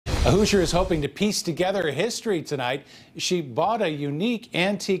A Hoosier is hoping to piece together a history tonight. She bought a unique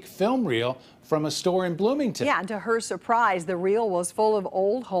antique film reel from a store in Bloomington. Yeah, and to her surprise, the reel was full of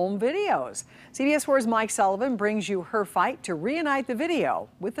old home videos. CBS 4's Mike Sullivan brings you her fight to reunite the video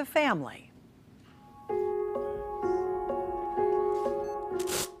with the family.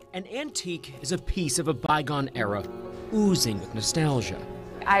 An antique is a piece of a bygone era, oozing with nostalgia.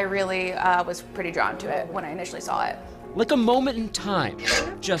 I really was pretty drawn to it when I initially saw it. Like a moment in time,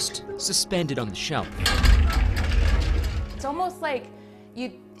 just suspended on the shelf. It's almost like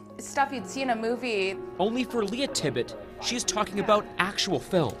stuff you'd see in a movie. Only for Leah Tibbet, she is talking about actual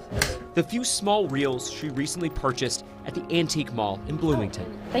film. The few small reels she recently purchased at the Antique Mall in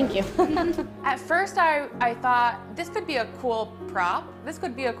Bloomington. Thank you. At first I thought this could be a cool prop. This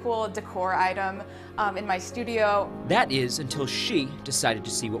could be a cool decor item in my studio. That is until she decided to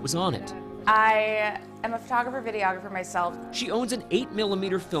see what was on it. I am a photographer, videographer myself. She owns an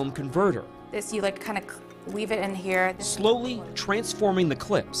 8mm film converter. This, you like kind of weave it in here. Slowly transforming the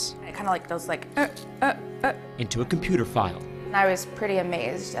clips. It kind of like goes like, into a computer file. And I was pretty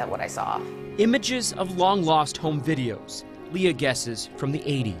amazed at what I saw. Images of long-lost home videos, Leah guesses from the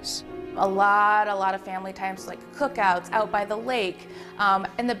 80s. A lot of family times, like cookouts out by the lake,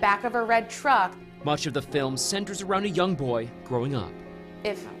 in the back of a red truck. Much of the film centers around a young boy growing up.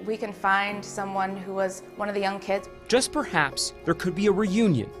 If we can find someone who was one of the young kids. Just perhaps there could be a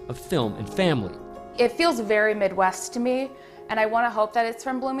reunion of film and family. It feels very Midwest to me, and I want to hope that it's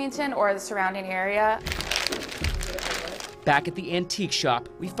from Bloomington or the surrounding area. Back at the antique shop,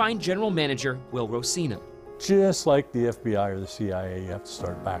 we find General Manager Will Rosina. Just like the FBI or the CIA, you have to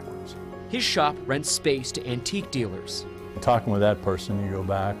start backwards. His shop rents space to antique dealers. Talking with that person, you go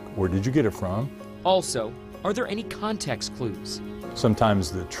back, where did you get it from? Also, are there any context clues?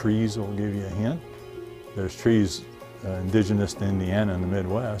 Sometimes the trees will give you a hint. There's trees indigenous to Indiana and the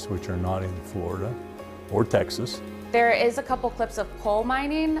Midwest, which are not in Florida or Texas. There is a couple clips of coal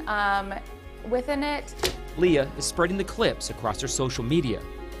mining within it. Leah is spreading the clips across her social media.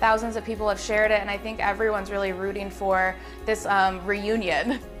 Thousands of people have shared it, and I think everyone's really rooting for this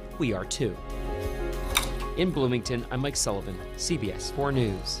reunion. We are too. In Bloomington, I'm Mike Sullivan, CBS 4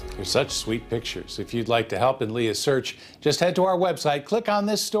 News. They're such sweet pictures. If you'd like to help in Leah's search, just head to our website, click on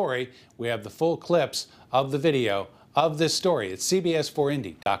this story. We have the full clips of the video of this story at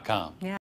cbs4indy.com. Yeah.